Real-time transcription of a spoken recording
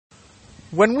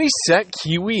When we set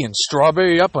Kiwi and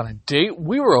Strawberry up on a date,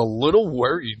 we were a little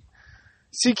worried.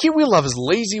 See, Kiwi loves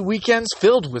lazy weekends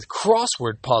filled with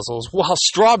crossword puzzles, while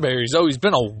Strawberry's always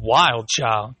been a wild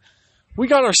child. We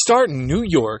got our start in New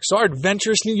York, so our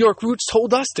adventurous New York roots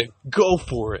told us to go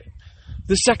for it.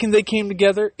 The second they came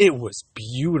together, it was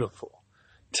beautiful,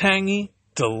 tangy,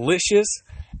 delicious,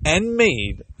 and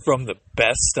made from the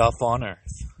best stuff on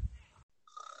earth.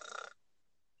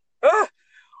 Oh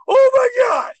my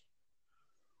God!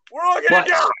 We're all gonna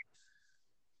die!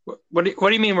 What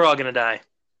do you mean we're all gonna die?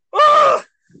 Oh!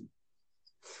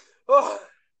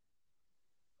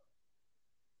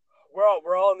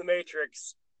 We're all in the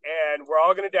Matrix, and we're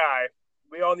all gonna die.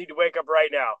 We all need to wake up right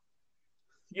now.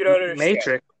 You don't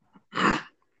understand.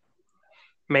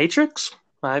 Matrix?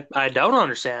 I don't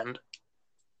understand.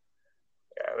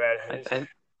 Yeah, man.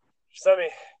 Just let me.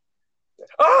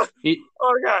 Oh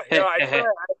God!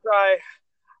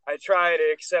 I try to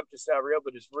accept it's not real,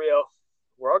 but it's real.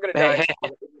 We're all gonna die in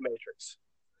the Matrix.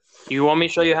 You want me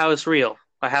to show you how it's real?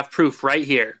 I have proof right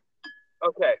here.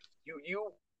 Okay,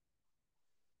 you.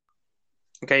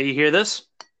 Okay, you hear this?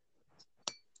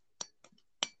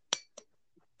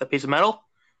 A piece of metal?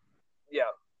 Yeah.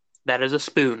 That is a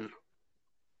spoon.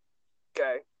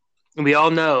 Okay. And we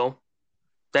all know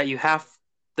that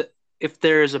if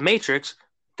there is a matrix,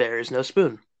 there is no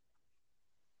spoon.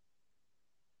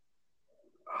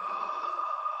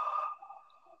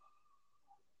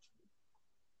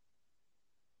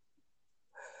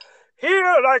 Here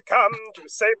I come to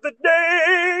save the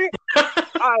day.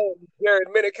 I am Jared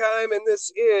Minikheim, and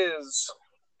this is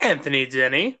Anthony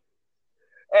Denny.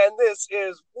 And this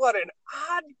is What an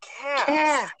Odd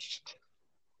Cast.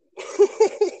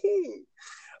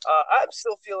 I'm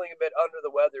still feeling a bit under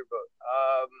the weather, but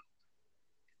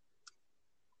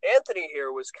Anthony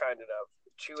here was kind enough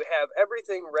to have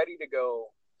everything ready to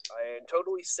go and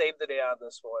totally save the day on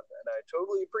this one, and I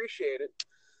totally appreciate it.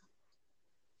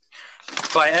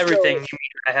 By everything, you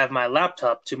mean I have my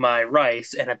laptop to my right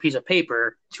and a piece of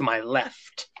paper to my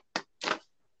left.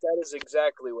 That is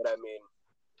exactly what I mean.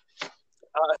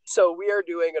 So we are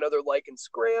doing another Like and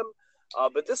Scram,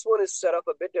 but this one is set up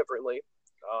a bit differently,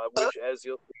 which, as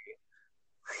you'll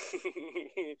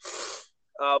see.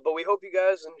 But we hope you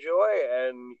guys enjoy,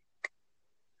 and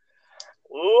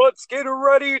let's get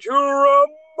ready to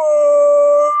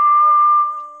rumble!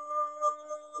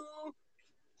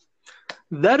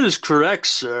 That is correct,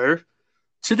 sir.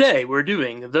 Today we're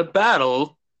doing the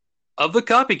Battle of the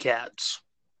Copycats.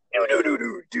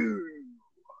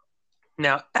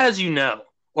 Now, as you know,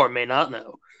 or may not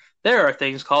know, there are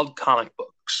things called comic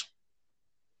books.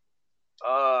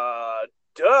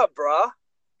 Duh, bruh.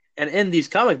 And in these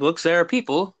comic books, there are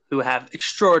people who have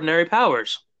extraordinary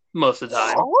powers, most of the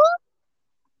time. What?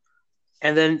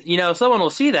 And then, someone will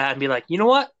see that and be like, you know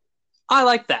what? I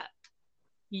like that.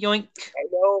 Yoink.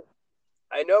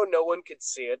 I know no one could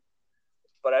see it,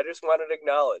 but I just wanted to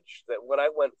acknowledge that when I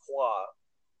went Hua,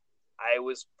 I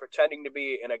was pretending to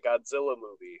be in a Godzilla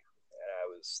movie, and I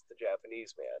was the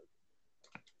Japanese man.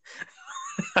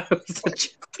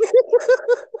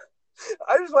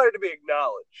 I just wanted to be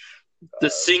acknowledged. The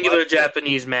singular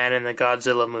Japanese man in the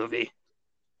Godzilla movie.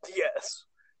 Yes.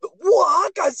 The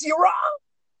what? Godzilla?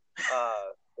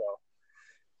 So,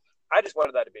 I just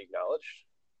wanted that to be acknowledged.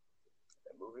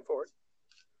 And moving forward.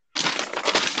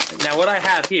 Now, what I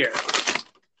have here,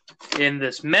 in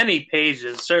this many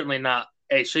pages, certainly not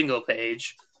a single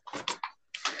page,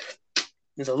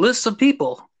 is a list of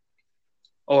people,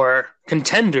 or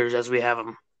contenders as we have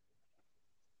them.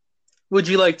 Would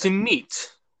you like to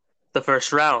meet the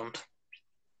first round?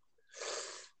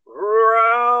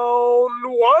 Round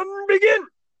one, begin!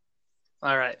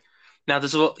 All right. Now,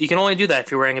 you can only do that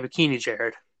if you're wearing a bikini,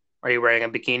 Jared. Are you wearing a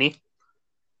bikini?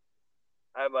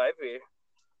 I might be.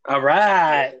 All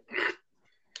right.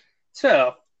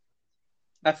 So,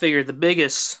 I figured the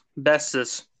biggest,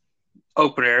 bestest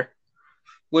opener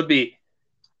would be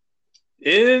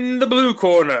in the blue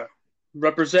corner,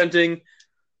 representing,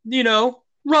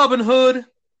 Robin Hood,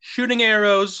 shooting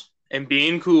arrows, and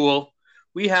being cool.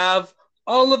 We have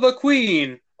Oliver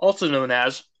Queen, also known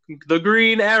as the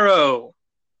Green Arrow.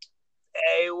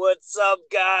 Hey, what's up,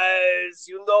 guys?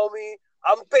 You know me?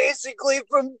 I'm basically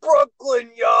from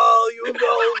Brooklyn, y'all. You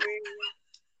know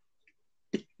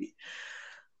me.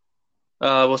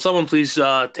 Will someone please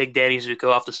take Danny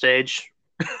Zuko off the stage?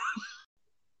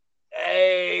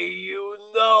 Hey, you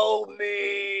know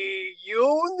me.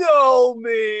 You know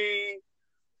me.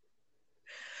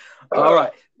 All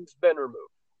right. It's been removed.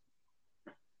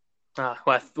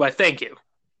 Why, thank you.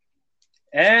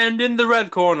 And in the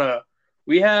red corner,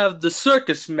 we have the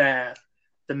circus man,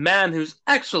 the man who's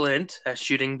excellent at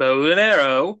shooting bow and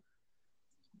arrow,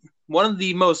 one of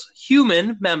the most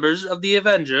human members of the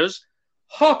Avengers,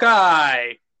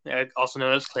 Hawkeye, also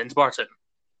known as Clint Barton.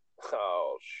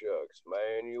 Oh, shucks,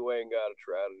 man. You ain't got to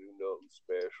try to do nothing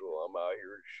special. I'm out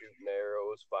here shooting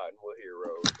arrows, fighting with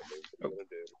heroes. I mean, what are you going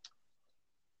to do?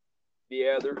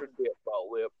 Yeah, there's a dip my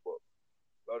lip, but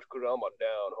that's because I'm a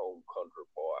down-home country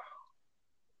boy.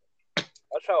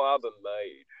 That's how I've been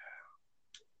made.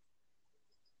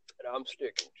 And I'm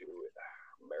sticking to it.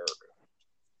 America.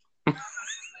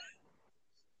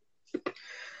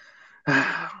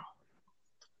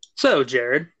 So,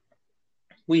 Jared,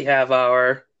 we have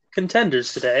our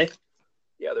contenders today.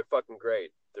 Yeah, they're fucking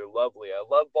great. They're lovely. I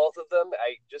love both of them.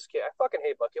 I just can't. I fucking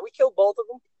hate Buck. Can we kill both of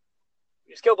them?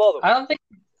 Just kill both of them.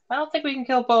 I don't think we can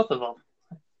kill both of them.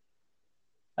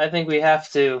 I think we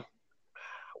have to.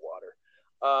 Water.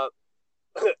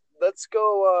 Let's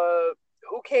go.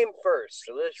 Who came first?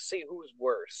 Let's see who's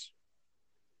worse.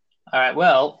 All right.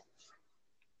 Well,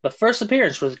 the first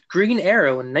appearance was Green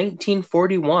Arrow in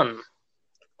 1941.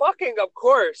 Fucking of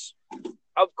course.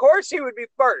 Of course he would be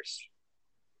first.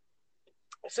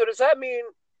 So does that mean...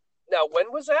 Now,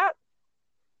 when was that?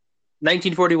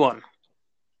 1941.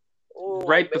 Oh,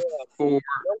 right man. before...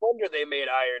 No wonder they made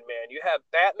Iron Man. You have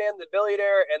Batman the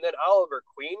Billionaire and then Oliver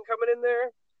Queen coming in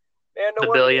there. Man, no the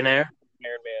wonder Billionaire.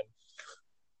 Iron Man.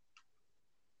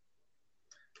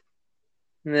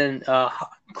 And then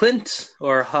Clint,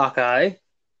 or Hawkeye, I'm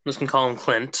just going to call him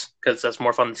Clint, because that's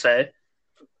more fun to say.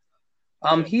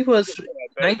 He was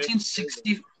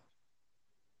 1960...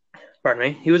 Pardon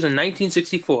me. He was in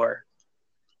 1964.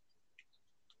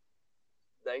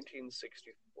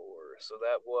 1964. So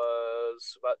that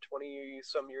was about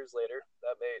 20-some years later.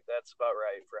 That's about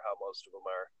right for how most of them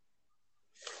are.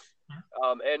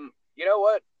 And you know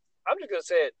what? I'm just going to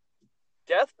say it.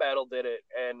 Death Battle did it,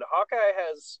 and Hawkeye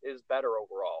is better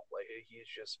overall. Like, he's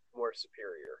just more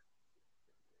superior.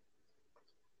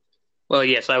 Well,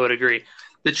 yes, I would agree.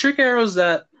 The trick arrows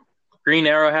that Green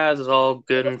Arrow has is all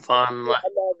good and fun.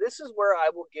 This is where I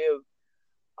will give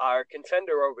our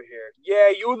contender over here. Yeah,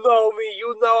 you know me.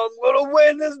 You know I'm going to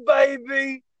win this,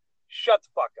 baby. Shut the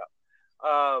fuck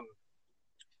up.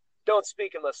 Don't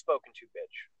speak unless spoken to,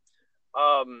 bitch.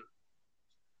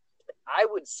 I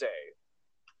would say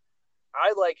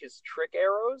I like his trick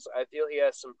arrows. I feel he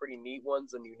has some pretty neat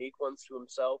ones and unique ones to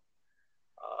himself.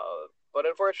 But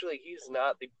unfortunately, he's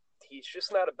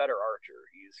just not a better archer.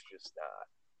 He's just not.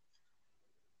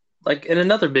 Like, and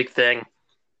another big thing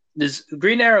is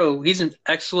Green Arrow, he's an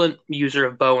excellent user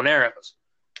of bow and arrows.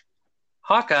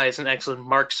 Hawkeye is an excellent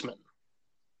marksman.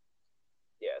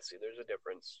 Yeah, see, there's a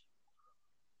difference.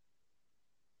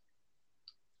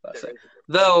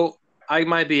 Though, I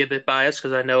might be a bit biased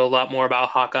because I know a lot more about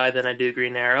Hawkeye than I do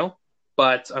Green Arrow,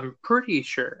 but I'm pretty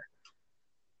sure.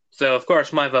 So, of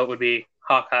course, my vote would be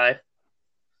Hawkeye.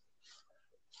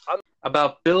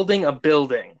 About building a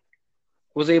building.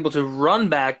 Was able to run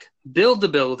back, build the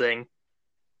building,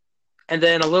 and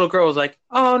then a little girl was like,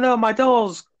 "Oh no, my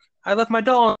dolls! I left my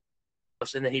doll."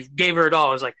 And then he gave her a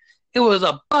doll. It was like, it was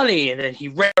a bunny. And then he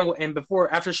ran away, and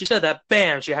after she said that,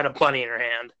 bam, she had a bunny in her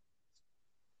hand.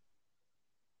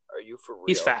 Are you for real?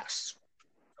 He's fast.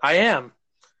 I am.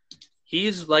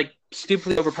 He's like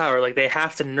stupidly overpowered. Like, they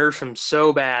have to nerf him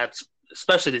so bad,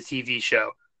 especially the TV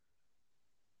show.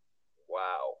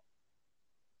 Wow.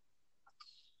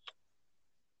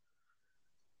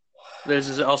 This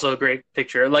is also a great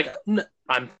picture. Like, but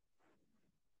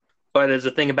there's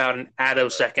a thing about an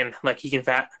attosecond. Like, he can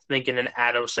think in an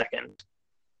attosecond.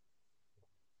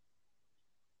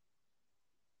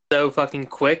 So fucking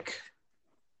quick.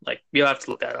 Like, you'll have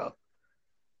to look that up.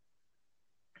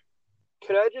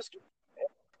 Can I just...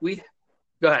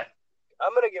 Go ahead.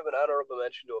 I'm going to give an honorable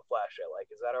mention to a Flash I like.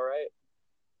 Is that all right?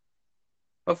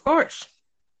 Of course.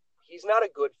 He's not a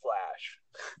good Flash.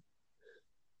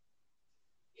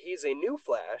 He's a new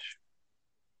Flash.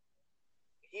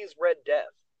 He's Red Death.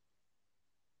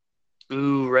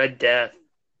 Ooh, Red Death.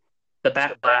 The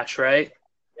Bat Flash, right?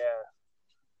 Yeah.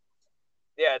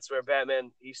 Yeah, it's where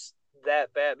Batman,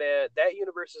 that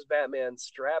universe's Batman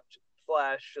strapped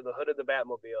Flash to the hood of the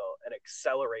Batmobile and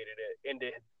accelerated it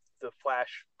into the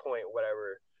Flash point,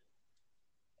 whatever.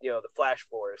 You know, the Flash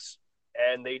Force.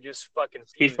 And they just fucking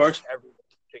Speed Force? everything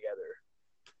together.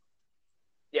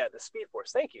 Yeah, the Speed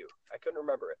Force. Thank you. I couldn't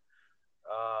remember it.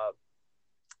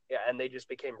 Yeah, and they just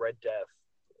became Red Death.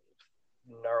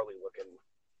 Gnarly looking.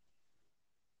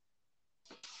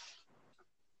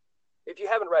 If you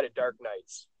haven't read it, Dark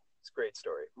Knights. It's a great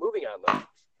story. Moving on, though.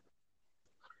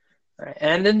 All right,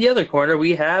 and in the other corner,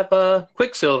 we have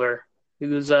Quicksilver,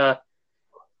 who's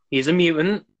he's a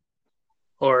mutant,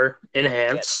 or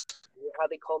enhance. You know how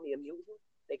they call me a mutant?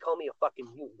 They call me a fucking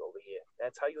mutant over here.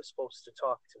 That's how you're supposed to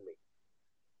talk to me.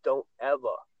 Don't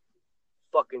ever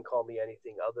fucking call me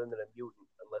anything other than a mutant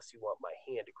unless you want my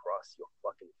hand across your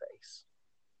fucking face.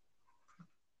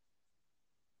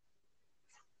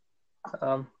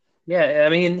 Yeah, I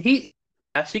mean, he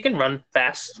can run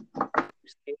fast.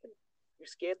 You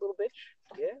scared, little bitch?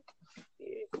 Yeah?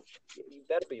 You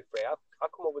better be afraid. I'll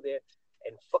come over there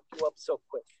and fuck you up so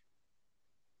quick.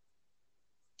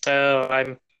 Oh,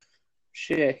 I'm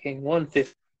checking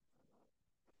 150.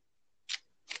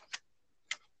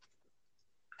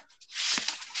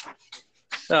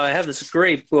 Oh, I have this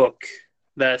great book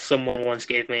that someone once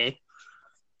gave me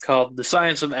called The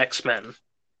Science of X-Men.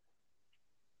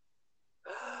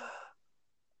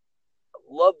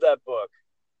 Love that book.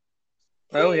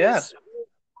 Oh, yeah. Who's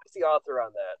the author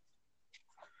on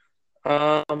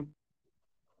that?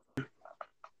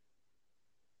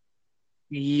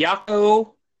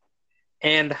 Yako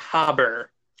and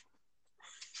Haber.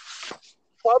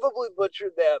 Probably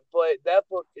butchered that, but that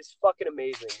book is fucking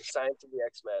amazing. The Science of the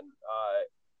X-Men.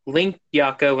 Link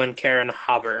Yako and Karen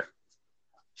Haber.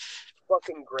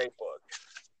 Fucking great book.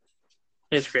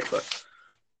 It's a great book.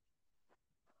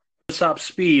 The top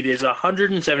speed is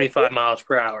 175 miles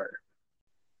per hour.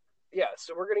 Yeah,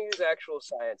 so we're going to use actual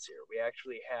science here. We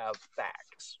actually have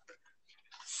facts.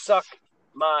 Suck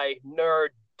my nerd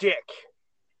dick.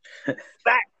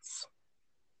 Facts.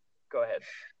 Go ahead.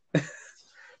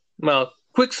 Well,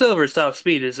 Quicksilver's top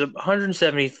speed is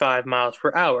 175 miles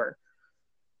per hour,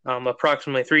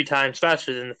 approximately 3 times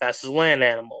faster than the fastest land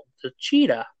animal, the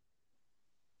cheetah.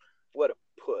 What a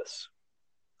puss.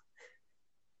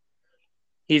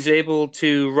 He's able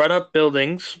to run up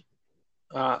buildings.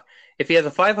 If he has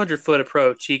a 500-foot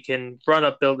approach, he can run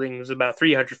up buildings about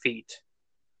 300 feet.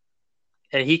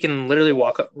 And he can literally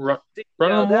run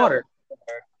on water.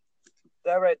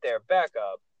 That right there, back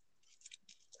up.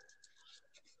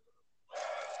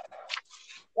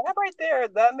 That right there,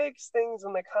 that makes things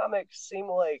in the comics seem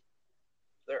like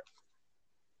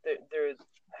there's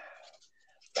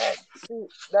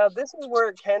now this is where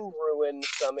it can ruin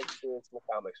some experience in the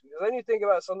comics, because then you think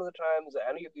about some of the times that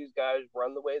any of these guys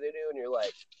run the way they do, and you're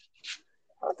like,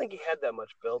 I don't think he had that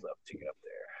much build-up to get up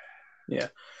there. Yeah.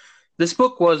 This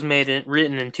book was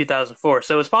written in 2004,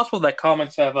 so it's possible that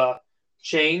comics have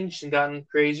changed and gotten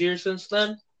crazier since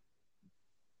then.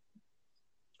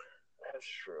 That's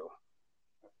true.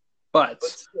 But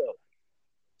still.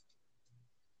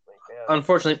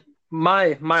 Unfortunately,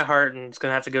 my heart is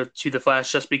going to have to go to the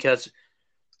Flash just because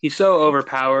he's so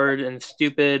overpowered and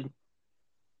stupid.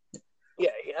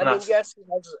 Yeah, I mean, yes,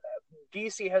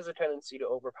 DC has a tendency to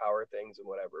overpower things and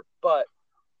whatever, but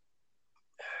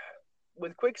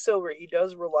with Quicksilver, he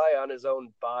does rely on his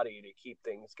own body to keep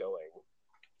things going.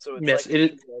 So it's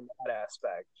in that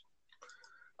aspect.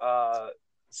 But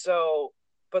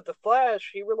the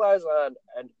Flash, he relies on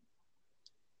a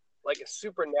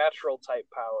supernatural type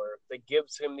power that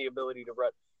gives him the ability to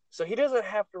run. So he doesn't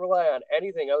have to rely on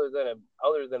anything other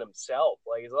than himself.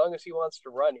 Like, as long as he wants to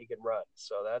run, he can run.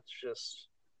 So that's just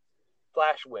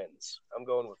Flash wins. I'm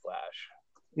going with Flash.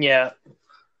 Yeah.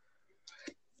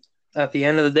 At the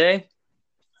end of the day,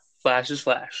 Flash is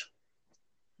Flash.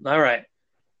 All right.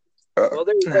 Well,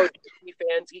 there you go, DC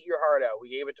fans. Eat your heart out. We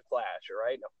gave it to Flash, all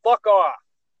right? Now, fuck off.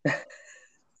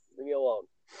 Leave me alone.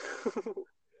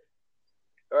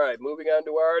 All right, moving on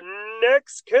to our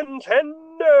next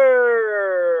contender.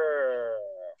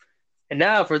 And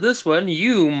now for this one,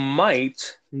 you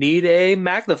might need a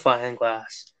magnifying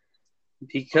glass.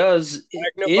 Because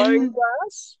in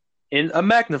a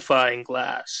magnifying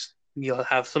glass, you'll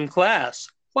have some class.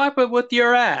 Wipe it with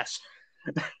your ass.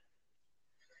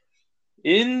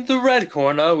 In the red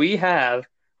corner, we have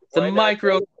the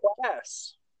micro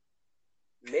class.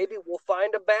 Maybe we'll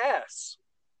find a bass.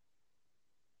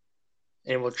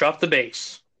 And we'll drop the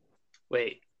bass.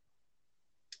 Wait.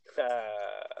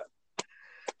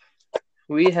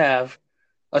 We have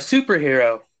a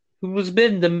superhero who has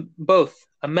been both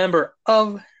a member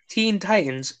of Teen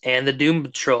Titans and the Doom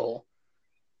Patrol.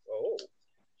 Oh.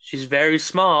 She's very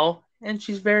small, and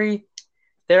she's very,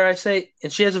 dare I say,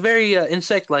 and she has a very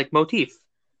insect-like motif.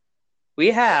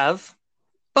 We have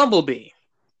Bumblebee.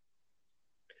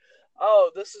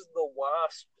 Oh, this is the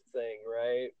wasp thing,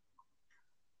 right?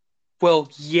 Well,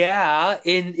 yeah,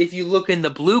 and if you look in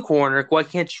the blue corner, why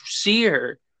can't you see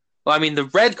her? Well, I mean, the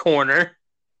red corner.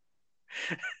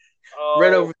 Oh,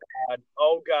 right over. God.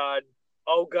 Oh, God.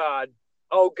 Oh, God.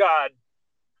 Oh, God.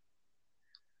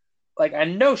 Like, I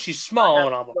know she's small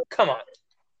and all, but come on.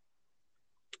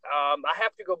 I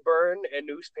have to go burn a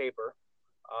newspaper.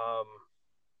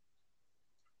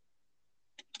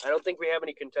 I don't think we have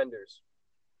any contenders.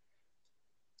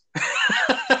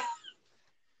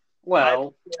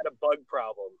 Well, he had a bug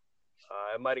problem.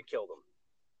 I might have killed him.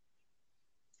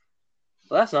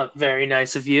 well, that's not very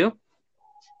nice of you.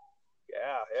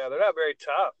 Yeah, they're not very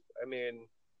tough. I mean,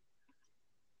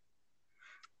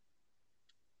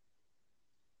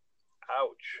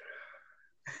 ouch.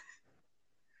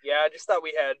 Yeah, I just thought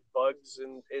we had bugs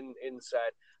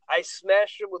inside. I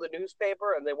smashed them with a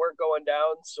newspaper, and they weren't going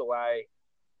down, so I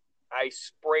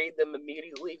sprayed them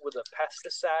immediately with a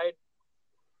pesticide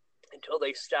until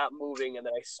they stopped moving, and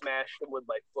then I smashed them with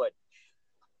my foot.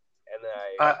 And then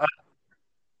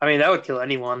I mean, that would kill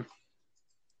anyone.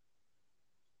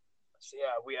 So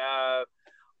yeah,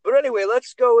 but anyway,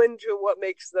 let's go into what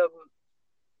makes them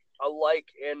alike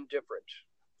and different.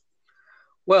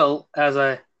 Well, as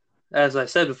I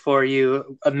said before,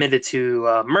 you admitted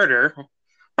to murder,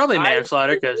 probably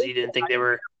manslaughter because you didn't think they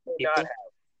were people.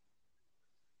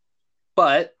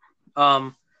 But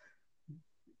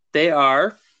they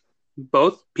are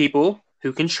both people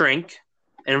who can shrink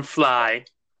and fly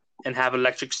and have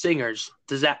electric stingers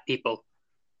to zap people.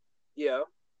 Yeah.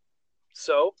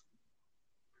 So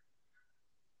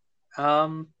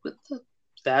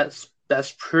that's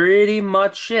pretty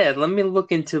much it. Let me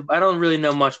look into. I don't really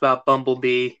know much about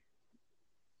Bumblebee. I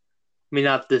mean,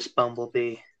 not this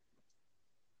Bumblebee.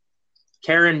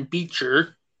 Karen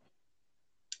Beecher.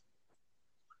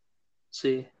 Let's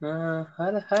see, how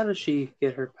does she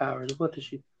get her powers? What does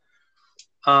she?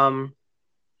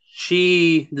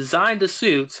 She designed a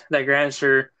suit that grants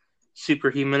her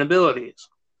superhuman abilities.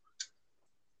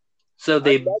 So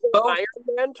they both Iron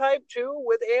Man type too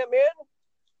with Ant-Man.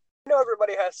 I know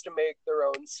everybody has to make their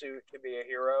own suit to be a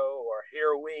hero or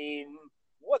heroine,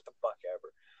 what the fuck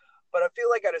ever. But I feel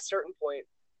like at a certain point,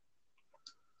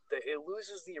 that it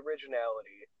loses the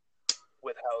originality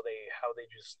with how they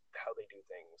do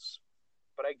things.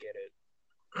 But I get it.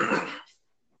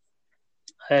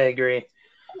 I agree.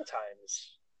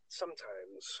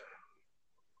 Sometimes.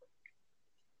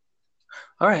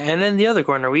 All right, and in the other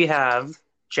corner we have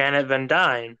Janet Van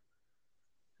Dyne,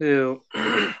 who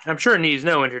I'm sure needs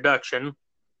no introduction.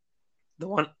 The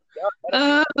one.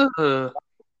 To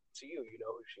you, you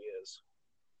know who she is.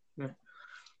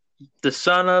 The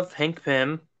son of Hank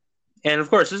Pym. And of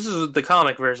course, this is the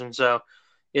comic version, so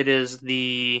it is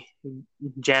the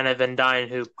Janet Van Dyne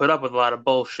who put up with a lot of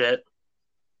bullshit.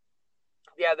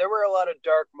 Yeah, there were a lot of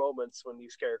dark moments when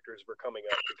these characters were coming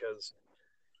up because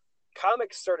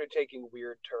comics started taking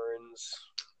weird turns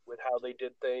with how they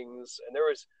did things, and there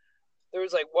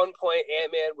was like one point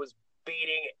Ant-Man was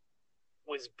beating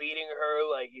her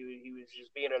like he was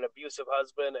just being an abusive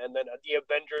husband, and then the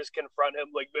Avengers confront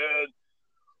him like, man,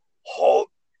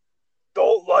 Hulk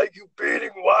don't like you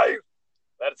beating wife.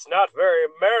 That's not very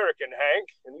American, Hank.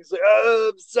 And he's like,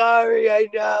 oh, I'm sorry, I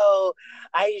know.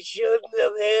 I shouldn't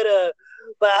have hit her.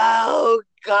 But oh,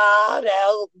 God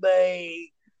help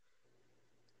me.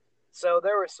 So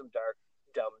there were some dark,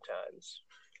 dumb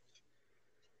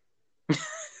times.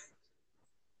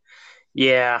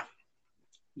 Yeah.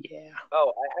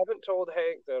 Oh, I haven't told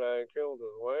Hank that I killed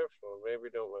his wife, so maybe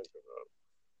don't mention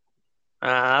that.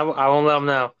 I won't let him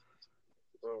know.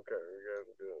 Okay,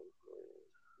 good.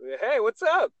 Hey, what's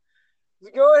up? How's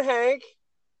it going, Hank?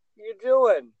 How you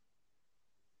doing?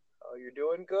 Oh, you're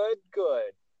doing good?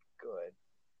 Good.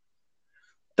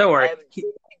 Don't worry. I'm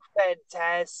doing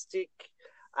fantastic.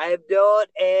 I am not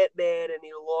Ant-Man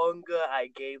any longer. I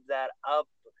gave that up.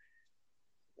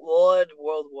 Lord,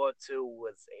 World War II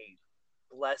was a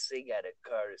blessing and a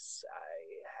curse.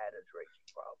 I had a drinking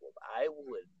problem. I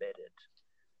will admit it.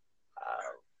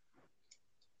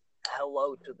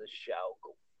 Hello to the show.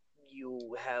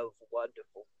 You have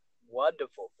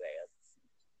wonderful fans.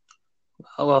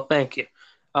 Oh, well, thank you.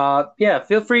 Yeah,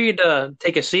 feel free to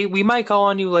take a seat. We might call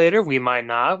on you later. We might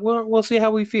not. We'll see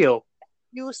how we feel.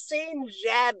 You seen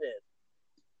Janet?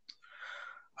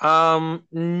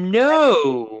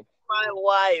 No. My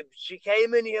wife. She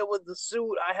came in here with the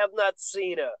suit. I have not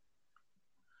seen her.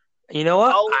 You know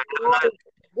what? Lord,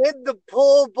 with the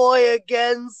poor boy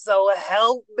again, so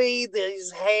help me, these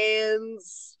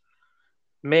hands.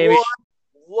 Maybe.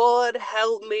 Lord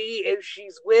help me if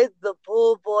she's with the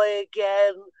poor boy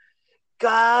again.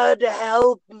 God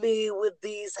help me with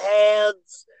these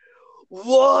hands.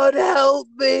 Lord help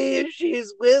me if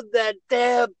she's with that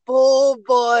damn poor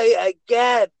boy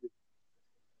again.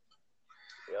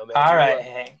 You know, man, all right,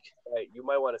 Hank. You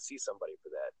might want to see somebody for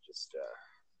that. Just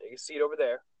take a seat over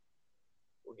there.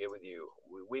 We'll get with you.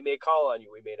 We may call on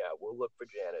you. We may not. We'll look for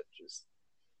Janet. Just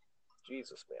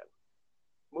Jesus, man.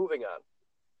 Moving on.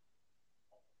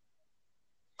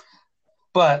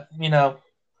 But,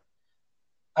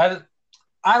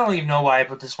 I don't even know why I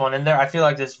put this one in there. I feel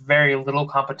like there's very little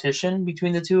competition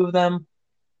between the two of them.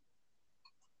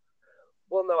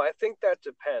 Well, no, I think that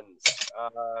depends.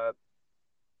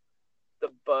 The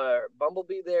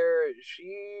Bumblebee there,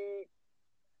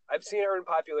 I've seen her in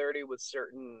popularity with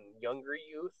certain younger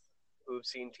youth who've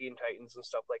seen Teen Titans and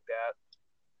stuff like that.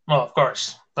 Well, of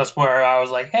course. That's where I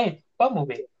was like, hey,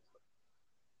 Bumblebee.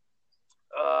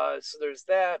 So there's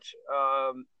that.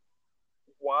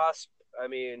 Wasp, I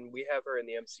mean, we have her in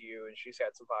the MCU, and she's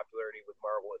had some popularity with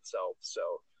Marvel itself.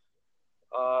 So,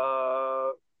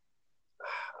 I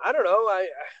don't know.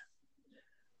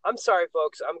 I'm sorry,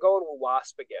 folks. I'm going with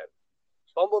Wasp again.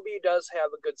 Bumblebee does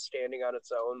have a good standing on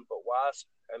its own, but Wasp,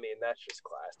 I mean, that's just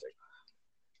classic.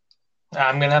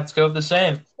 I'm going to have to go with the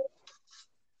same.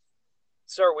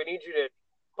 Sir, we need you to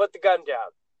put the gun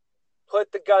down.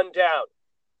 Put the gun down.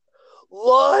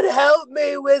 Lord, help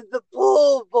me with the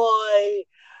pool boy.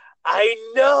 I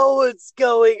know what's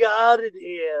going on in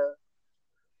here.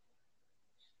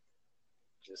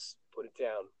 Just put it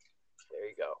down. There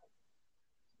you go.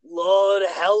 Lord,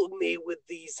 help me with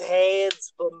these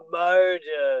hands for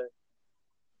murder.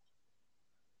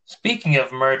 Speaking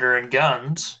of murder and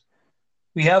guns,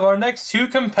 we have our next two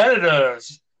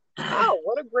competitors. Oh,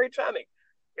 what a great timing.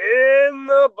 In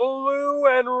the blue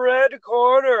and red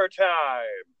corner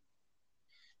time.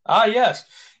 Ah, yes.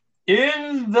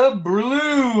 In the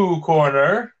blue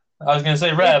corner. I was going to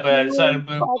say red, but I decided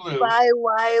blue. My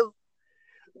wife.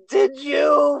 Did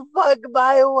you fuck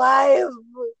my wife?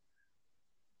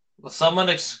 Will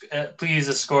someone please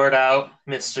escort out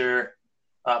Mr.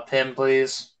 Pym,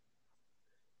 please?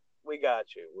 We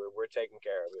got you. We're taking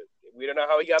care of it. We don't know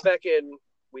how he got back in.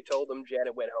 We told him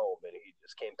Janet went home, and he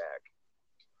just came back.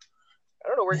 I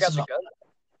don't know where he got the gun.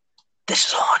 This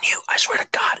is all on you. I swear to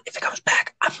God, if it comes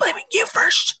back, I'm blaming you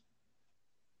first.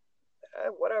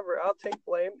 Whatever. I'll take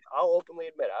blame. I'll openly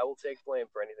admit I will take blame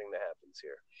for anything that happens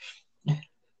here.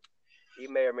 He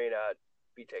may or may not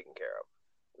be taken care of.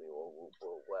 We'll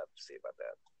have to see about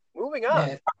that. Moving on.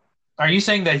 Yeah. Are you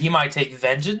saying that he might take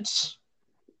vengeance?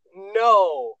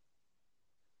 No.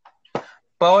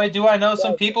 Boy, do I know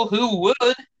some people who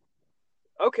would.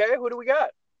 Okay, who do we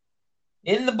got?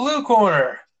 In the blue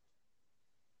corner.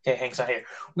 Okay, Hank's not here.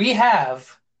 We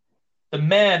have the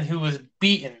man who was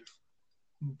beaten,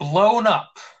 blown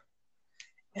up,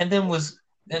 and then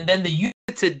the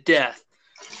unit to death.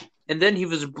 And then he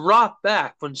was brought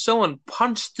back when someone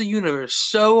punched the universe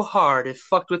so hard it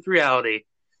fucked with reality.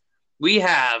 We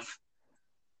have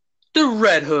the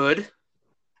Red Hood.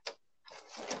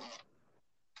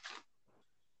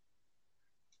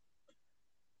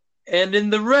 And in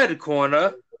the red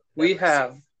corner, we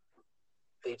have...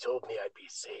 They told me I'd be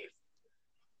safe.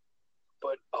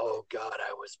 But, oh God,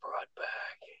 I was brought back.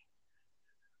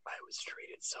 I was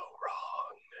treated so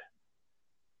wrong.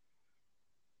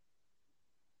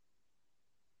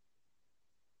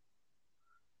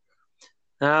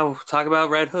 Now, we'll talk about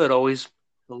Red Hood, always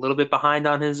a little bit behind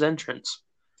on his entrance.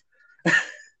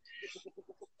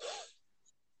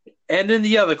 And in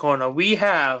the other corner, we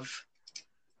have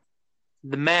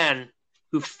the man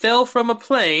who fell from a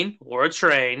plane or a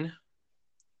train,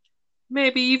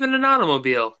 maybe even an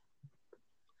automobile.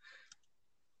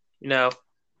 You know,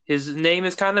 his name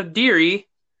is kind of Deary,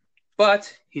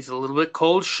 but he's a little bit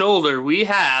cold-shouldered. We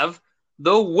have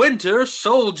the Winter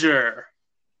Soldier.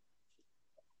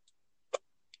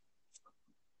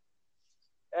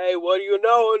 Hey, what do you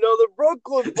know? Another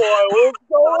Brooklyn boy. What's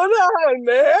going on,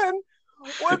 man?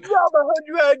 What's up? I heard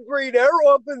you had Green Arrow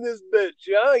up in this bitch,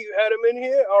 huh? You had him in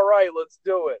here? All right, let's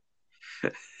do it.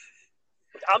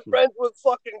 I'm friends with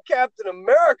fucking Captain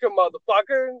America,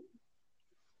 motherfucker.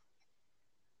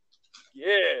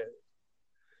 Yeah.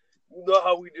 You know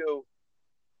how we do.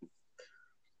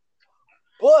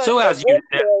 But so as you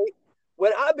know,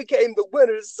 when I became the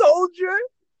Winter Soldier,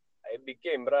 I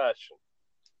became Russian.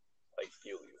 I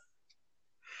kill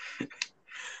you.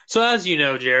 So as you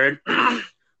know, Jared,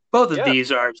 both of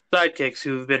these are sidekicks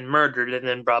who've been murdered and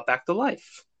then brought back to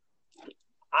life.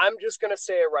 I'm just gonna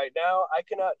say it right now. I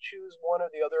cannot choose one or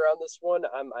the other on this one.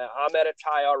 I'm at a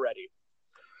tie already.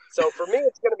 So for me,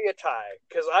 it's gonna be a tie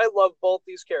because I love both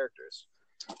these characters.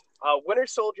 Winter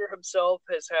Soldier himself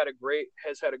has had a great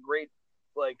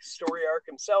like story arc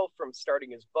himself, from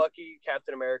starting as Bucky,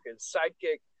 Captain America's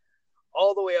sidekick,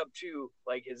 all the way up to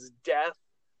like his death,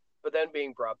 but then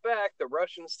being brought back. The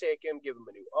Russians take him, give him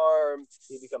a new arm.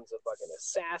 He becomes a fucking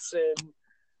assassin.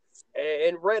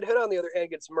 And Red Hood, on the other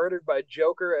hand, gets murdered by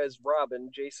Joker as Robin,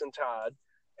 Jason Todd,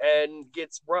 and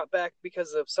gets brought back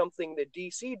because of something that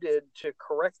DC did to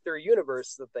correct their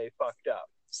universe that they fucked up.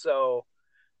 So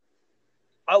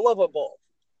I love them both.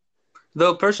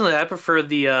 Though personally, I prefer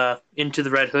the Into the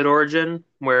Red Hood origin,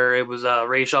 where it was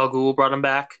Ra's al Ghul brought him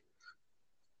back.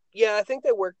 Yeah, I think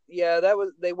they worked. Yeah,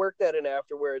 they worked that in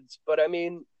afterwards. But I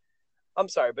mean, I'm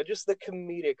sorry, but just the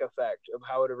comedic effect of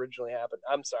how it originally happened.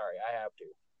 I'm sorry, I have to.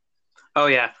 Oh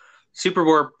yeah,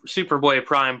 Superboy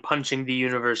Prime punching the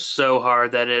universe so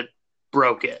hard that it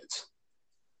broke it.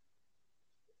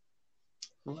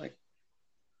 Like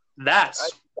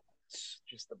that's It's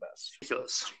just the best.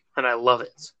 ridiculous, and I love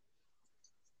it.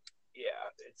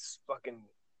 Yeah, it's fucking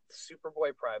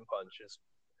Superboy Prime Punch is.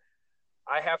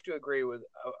 I have to agree with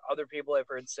other people I've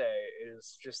heard say it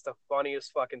is just the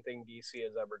funniest fucking thing DC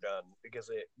has ever done because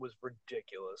it was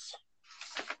ridiculous.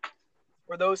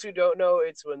 For those who don't know,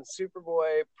 it's when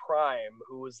Superboy Prime,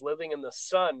 who was living in the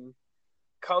sun,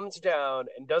 comes down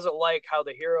and doesn't like how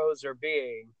the heroes are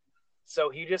being. So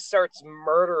he just starts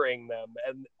murdering them.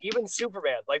 And even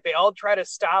Superman, like they all try to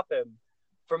stop him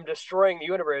from destroying the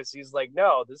universe. He's like,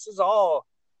 no,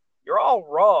 you're all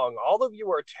wrong. All of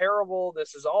you are terrible.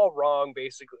 This is all wrong,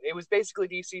 basically. It was basically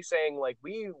DC saying, like,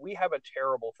 we have a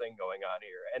terrible thing going on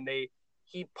here. And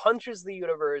he punches the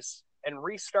universe and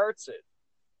restarts it.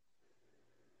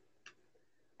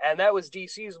 And that was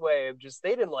DC's way of just,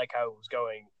 they didn't like how it was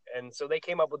going. And so they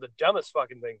came up with the dumbest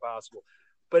fucking thing possible.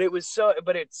 But it's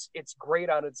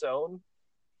great on its own.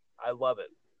 I love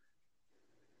it.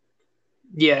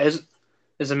 Yeah,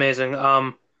 it's amazing.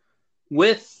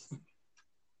 With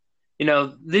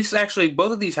this actually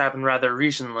both of these happened rather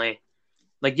recently.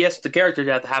 Like, yes, the character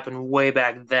death happened way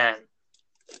back then,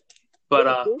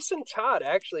 but Jason Todd,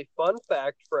 actually, fun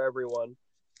fact for everyone.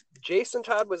 Jason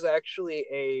Todd was actually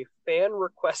a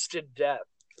fan-requested death.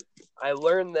 I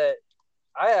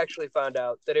actually found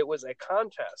out that it was a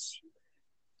contest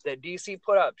that DC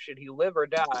put up, should he live or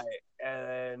die,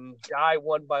 and die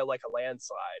won by like a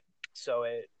landslide. So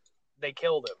they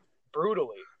killed him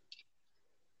brutally.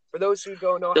 For those who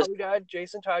don't know how he died,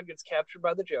 Jason Todd gets captured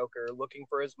by the Joker looking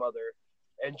for his mother,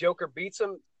 and Joker beats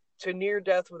him to near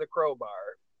death with a crowbar,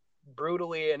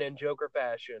 brutally and in Joker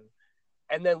fashion,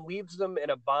 and then leaves them in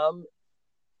a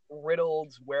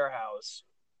bomb-riddled warehouse.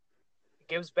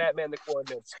 Gives Batman the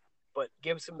coordinates, but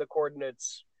gives him the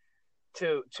coordinates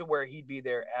to where he'd be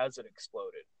there as it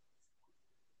exploded.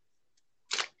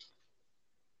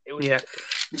 It was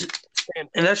and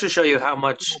that should show you how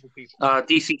much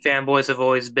DC fanboys have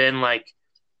always been like,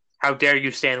 how dare you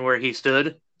stand where he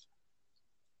stood?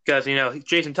 Because,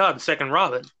 Jason Todd, the second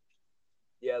Robin.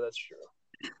 Yeah, that's true.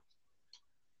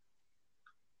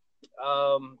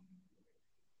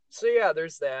 So yeah,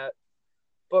 there's that.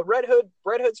 But Red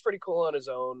Hood's pretty cool on his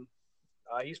own.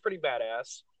 He's pretty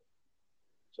badass.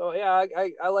 So yeah,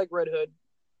 I like Red Hood.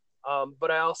 But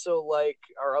I also like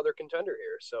our other contender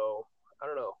here. So I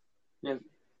don't know. Yeah.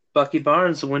 Bucky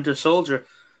Barnes, the Winter Soldier.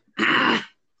 Brooklyn,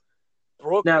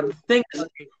 now the thing is,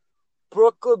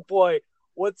 Brooklyn boy,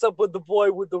 what's up with the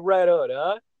boy with the red hood,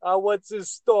 huh? What's his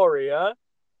story, huh?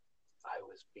 I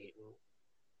was beaten,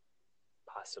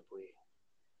 possibly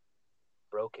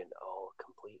broken all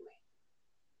completely.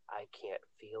 I can't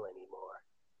feel anymore.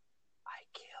 I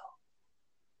kill.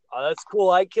 Oh, that's cool.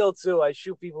 I kill too. I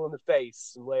shoot people in the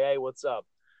face and like, hey, what's up?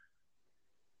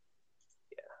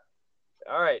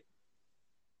 Yeah. All right.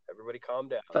 Everybody calm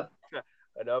down.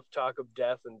 Enough talk of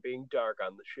death and being dark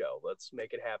on the show. Let's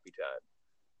make it happy time.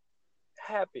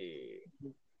 Happy.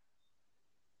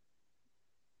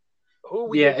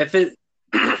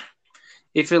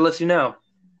 if it lets you know,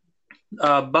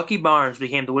 Bucky Barnes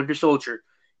became the Winter Soldier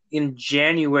in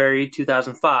January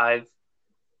 2005.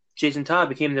 Jason Todd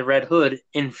became the Red Hood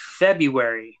in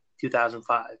February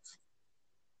 2005.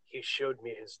 He showed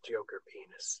me his Joker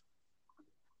penis.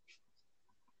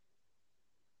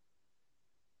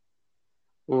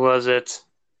 Was it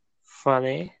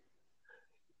funny?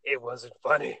 It wasn't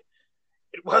funny.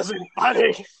 It wasn't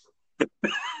funny.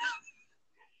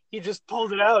 He just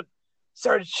pulled it out,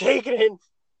 started shaking it,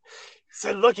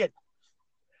 said, look it,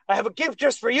 I have a gift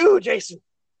just for you, Jason.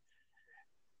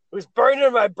 It was burned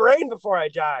in my brain before I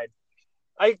died.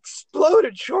 I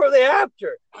exploded shortly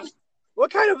after.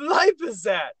 What kind of life is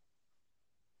that?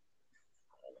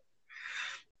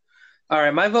 All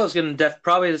right, my vote is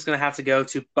probably just going to have to go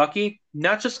to Bucky,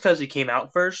 not just because he came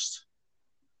out first,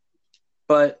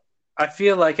 but I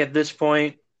feel like at this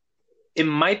point it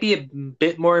might be a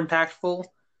bit more impactful,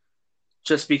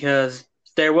 just because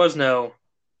there was no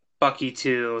Bucky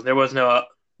 2, there was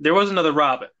another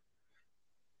Robin,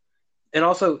 and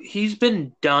also he's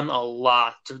been done a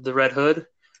lot to the Red Hood.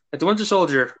 Like the Winter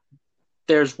Soldier,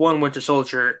 there's one Winter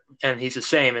Soldier, and he's the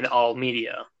same in all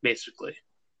media, basically.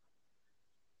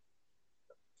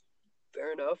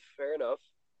 Fair enough.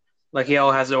 Like he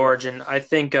all has an origin. I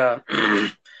think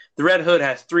the Red Hood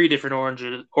has 3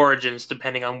 different origins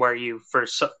depending on where you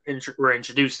first were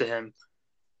introduced to him.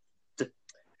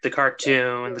 The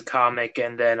cartoon, the comic,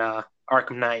 and then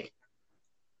Arkham Knight.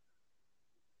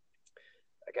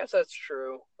 I guess that's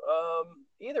true.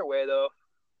 Either way, though,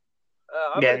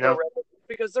 I'm gonna go Red Hood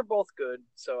because they're both good.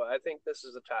 So I think this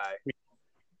is a tie.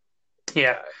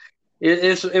 Yeah,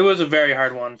 it was a very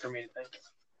hard one for me to think.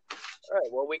 All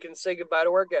right, well, we can say goodbye to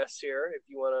our guests here. If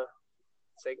you want to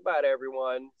say goodbye to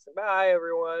everyone. Say bye,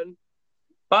 everyone.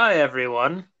 Bye,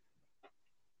 everyone.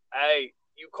 Hey,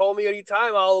 you call me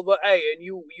anytime, Oliver. Hey, and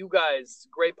you guys,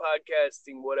 great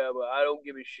podcasting, whatever. I don't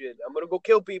give a shit. I'm going to go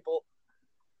kill people.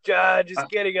 Just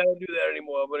kidding. I don't do that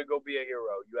anymore. I'm going to go be a hero.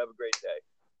 You have a great day.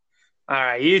 All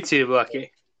right, you too,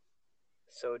 Lucky.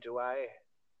 So do I.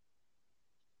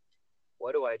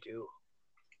 What do I do?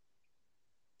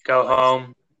 Go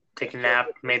home, take a nap,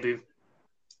 maybe.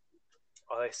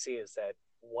 All I see is that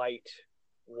white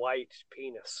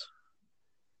penis.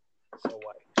 So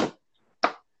white.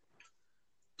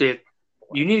 Dude,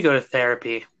 you need to go to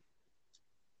therapy.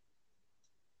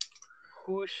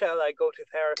 Who shall I go to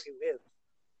therapy with?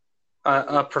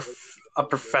 A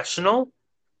professional?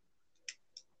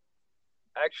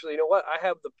 Actually, you know what? I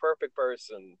have the perfect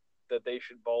person that they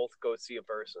should both go see a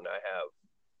person I have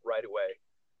right away.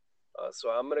 So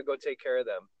I'm going to go take care of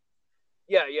them.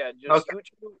 Yeah, just okay.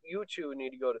 You two need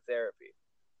to go to therapy.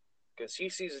 Because he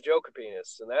sees a Joker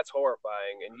penis, and that's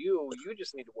horrifying. And you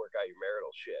just need to work out your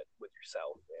marital shit with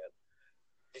yourself, man.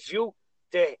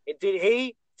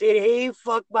 Did he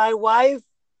fuck my wife?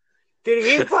 Did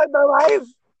he fuck my wife?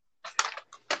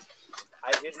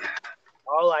 I didn't.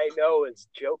 All I know is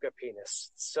Joker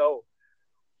penis. So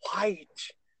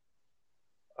white.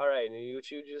 All right, and you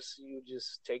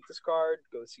just take this card,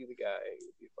 go see the guy,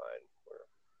 you'll be fine.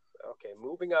 Okay,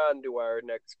 moving on to our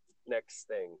next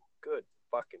thing. Good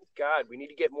fucking God, we need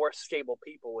to get more stable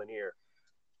people in here.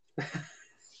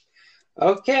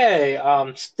 Okay,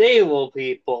 stable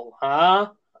people, huh?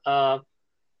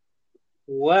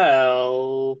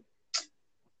 Well,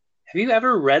 have you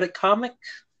ever read a comic?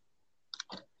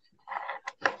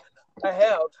 I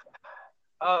have.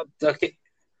 Okay.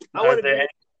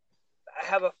 I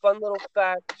have a fun little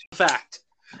fact.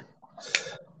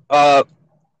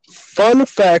 Fun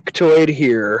factoid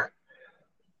here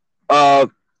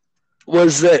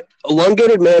was that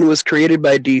Elongated Man was created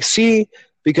by DC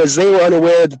because they were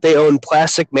unaware that they owned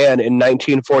Plastic Man in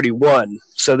 1941,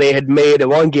 so they had made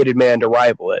Elongated Man to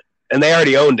rival it, and they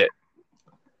already owned it.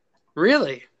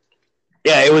 Really?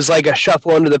 Yeah, it was like a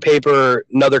shuffle under the paper,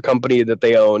 another company that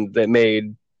they owned that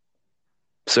made...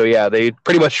 So yeah, they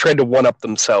pretty much tried to one-up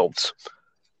themselves.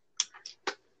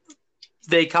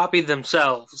 They copied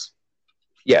themselves?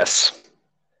 Yes.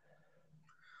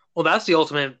 Well, that's the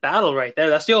ultimate battle right there.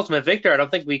 That's the ultimate victor. I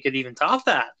don't think we could even top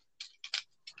that.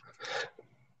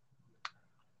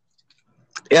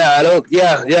 Yeah,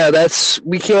 that's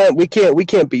we can't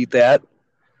beat that.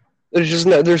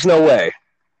 There's no way.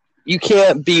 You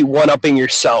can't be one-upping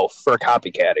yourself for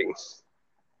copycatting.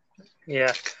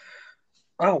 Yeah.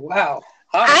 Oh, wow.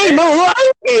 I'm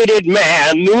Elongated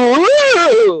Man!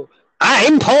 Woo!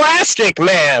 I'm Plastic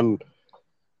Man!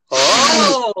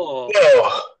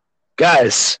 Oh!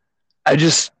 Guys, I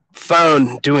just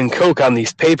found doing coke on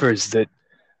these papers that,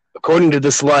 according to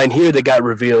this line here that got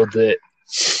revealed, that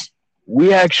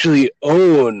we actually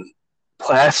own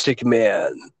Plastic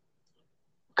Man.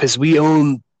 Because we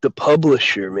own the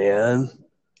publisher, man.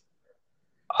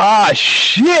 Ah,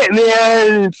 shit,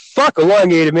 man! Fuck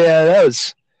Elongated Man.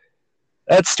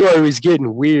 That story was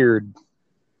getting weird.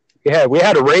 Yeah, we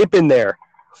had a rape in there.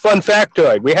 Fun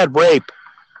factoid, we had rape.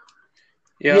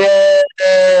 Yep.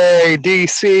 Yay,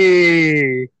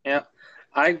 DC! Yeah,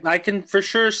 I can for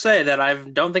sure say that I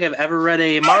don't think I've ever read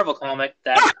a Marvel comic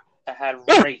that had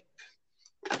rape.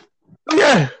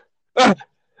 Yeah.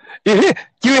 You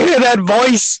hear that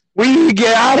voice? We need to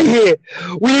get out of here.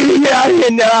 We need to get out of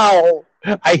here now.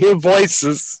 I hear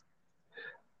voices.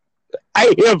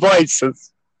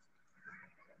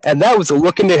 And that was a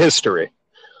look into history.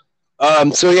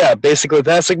 So yeah, basically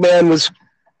Plastic Man was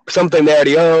something they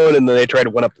already own, and then they tried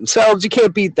to one up themselves. You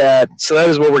can't beat that. So that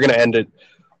is where we're going to end it.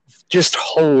 Just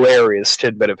hilarious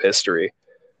tidbit of history.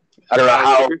 I don't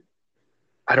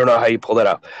know how you pull that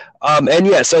out. And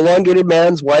yes, Elongated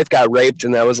Man's wife got raped,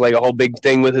 and that was like a whole big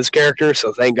thing with his character.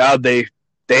 So thank God they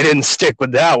didn't stick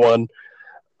with that one.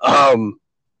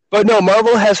 But no,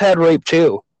 Marvel has had rape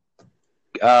too.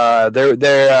 I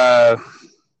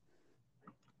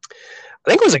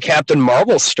think it was a Captain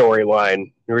Marvel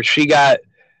storyline where she got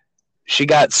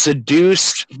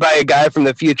seduced by a guy from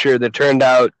the future that turned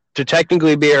out to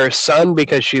technically be her son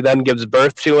because she then gives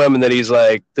birth to him, and then he's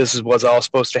like, this is what's all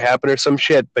supposed to happen or some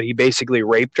shit, but he basically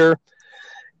raped her.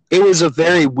 It was a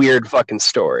very weird fucking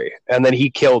story. And then he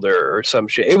killed her or some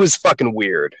shit. It was fucking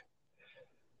weird.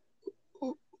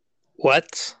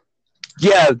 What?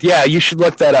 Yeah, you should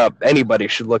look that up. Anybody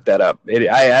should look that up.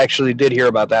 I actually did hear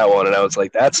about that one, and I was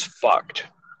like, that's fucked.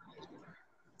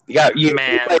 You let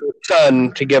your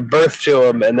son to give birth to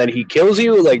him, and then he kills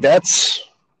you? Like, that's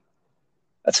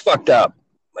fucked up.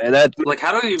 And that, like,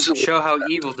 how do you show how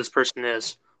evil this person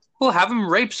is? Well, have him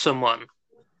rape someone.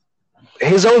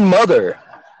 His own mother.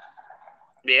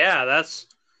 Yeah, that's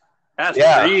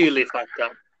Yeah. really fucked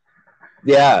up.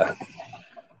 Yeah.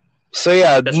 So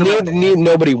yeah, That's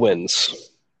nobody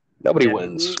wins. Nobody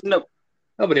wins. No,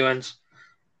 nobody wins.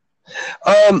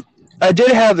 I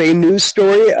did have a news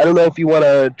story. I don't know if you want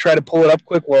to try to pull it up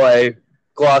quick while I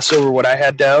gloss over what I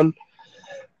had down.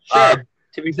 Sure.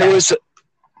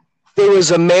 There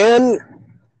was a man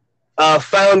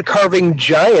found carving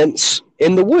giants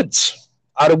in the woods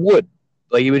out of wood.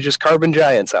 Like, he was just carving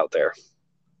giants out there.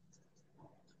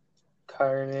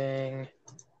 Carving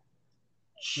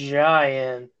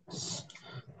giants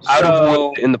out of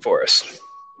wood in the forest.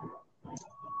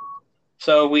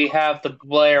 So we have the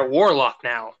Blair Warlock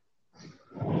now.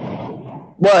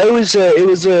 Well, it was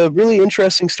a really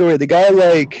interesting story. The guy,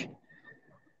 like,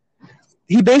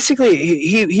 he basically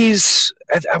he's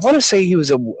I want to say he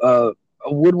was a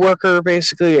woodworker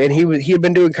basically, and he had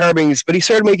been doing carvings, but he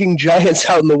started making giants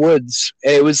out in the woods,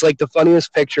 and it was like the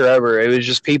funniest picture ever. It was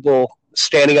just people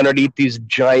standing underneath these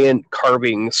giant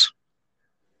carvings.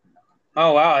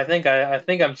 Oh wow! I think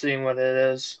I'm seeing what it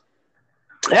is.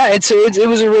 Yeah, it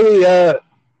was a really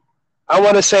I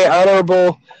want to say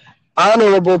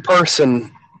honorable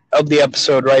person of the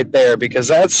episode right there, because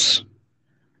that's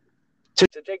to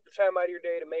take the time out of your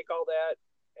day to make all that,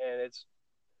 and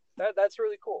that's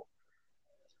really cool.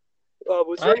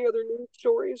 Was there any other news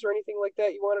stories or anything like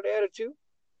that you wanted to add it to?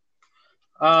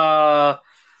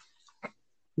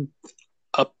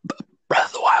 Breath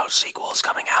of the Wild sequel is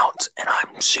coming out, and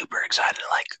I'm super excited.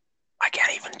 Like, I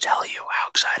can't even tell you how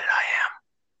excited I am.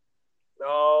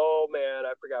 Oh man,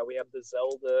 I forgot we have the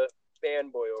Zelda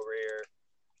fanboy over here.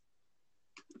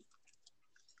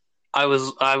 I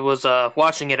was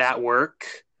watching it at work,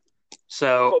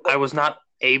 so I was not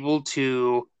able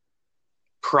to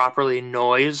properly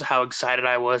noise how excited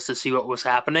I was to see what was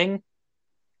happening.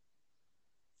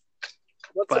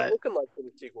 What's it looking like for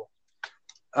the sequel?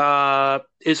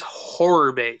 Is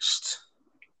horror based.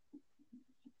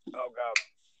 Oh god.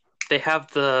 They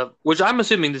have which I'm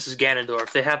assuming this is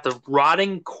Ganondorf. They have the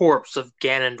rotting corpse of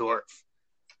Ganondorf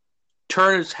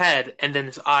turn his head, and then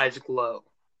his eyes glow.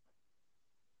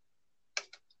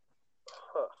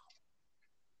 Huh.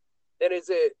 And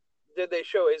did they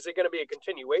show, is it going to be a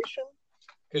continuation?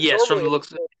 Yes, from the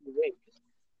looks of it.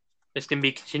 It's going to be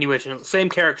a continuation. Same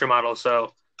character model,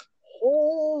 so.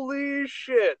 Holy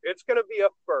shit. It's going to be a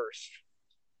first.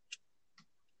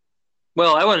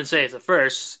 Well, I wouldn't say it's a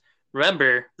first.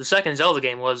 Remember, the second Zelda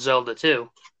game was Zelda 2.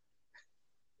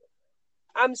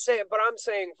 I'm saying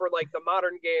for like the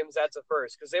modern games, that's a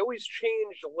first, because they always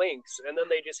change links, and then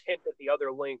they just hint at the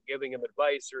other link, giving him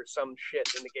advice or some shit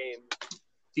in the game.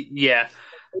 Yeah,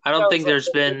 I don't think there's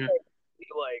been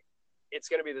like it's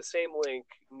going to be the same link,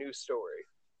 new story.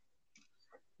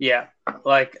 Yeah,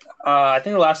 like I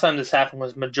think the last time this happened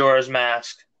was Majora's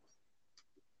Mask,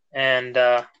 and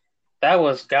that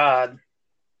was God.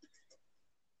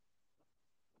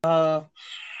 That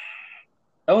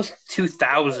was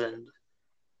 2000.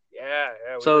 Yeah.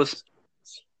 So,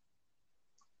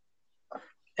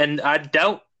 and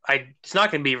it's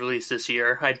not going to be released this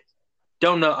year. I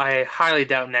don't know. I highly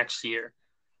doubt next year.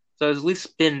 So it's at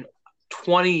least been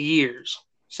 20 years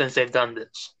since they've done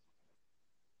this.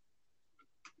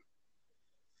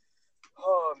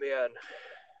 Oh man,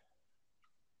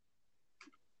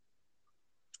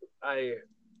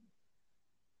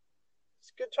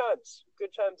 it's good times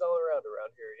all around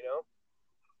here, you know.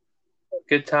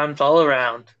 Good times all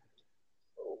around.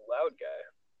 Oh, loud guy.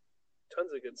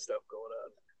 Tons of good stuff going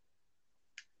on.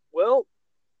 Well,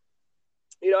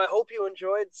 I hope you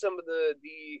enjoyed some of the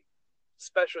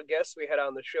special guests we had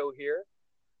on the show here.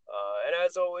 And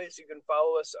as always, you can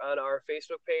follow us on our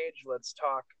Facebook page. Let's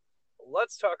talk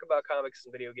about comics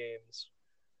and video games.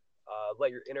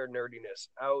 Let your inner nerdiness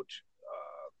out.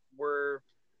 We're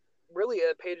really,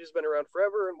 that page has been around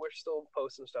forever, and we're still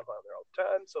posting stuff on there all the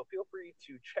time, so feel free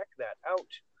to check that out.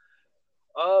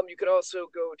 You can also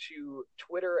go to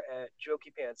Twitter at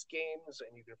JokeyPantsGames,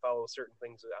 and you can follow certain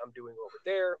things that I'm doing over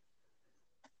there.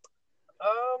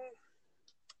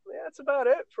 Yeah, that's about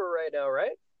it for right now,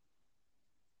 right?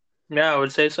 Yeah, I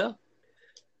would say so.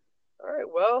 All right,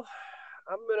 well,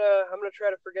 I'm gonna try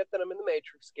to forget that I'm in the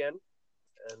Matrix again,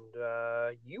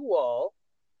 and you all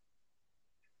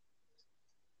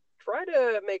try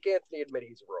to make Anthony admit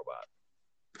he's a robot.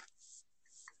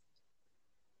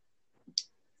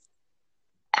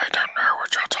 I don't know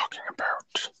what you're talking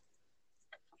about.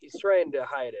 He's trying to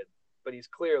hide it, but he's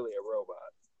clearly a robot.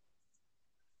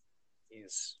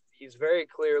 He's very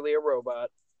clearly a robot,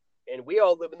 and we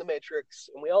all live in the Matrix,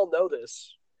 and we all know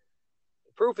this.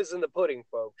 The proof is in the pudding,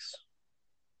 folks.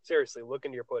 Seriously, look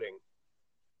into your pudding.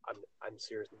 I'm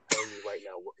seriously telling you right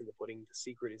now, look in the pudding. The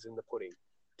secret is in the pudding.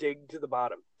 Dig to the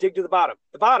bottom. Dig to the bottom.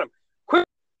 The bottom.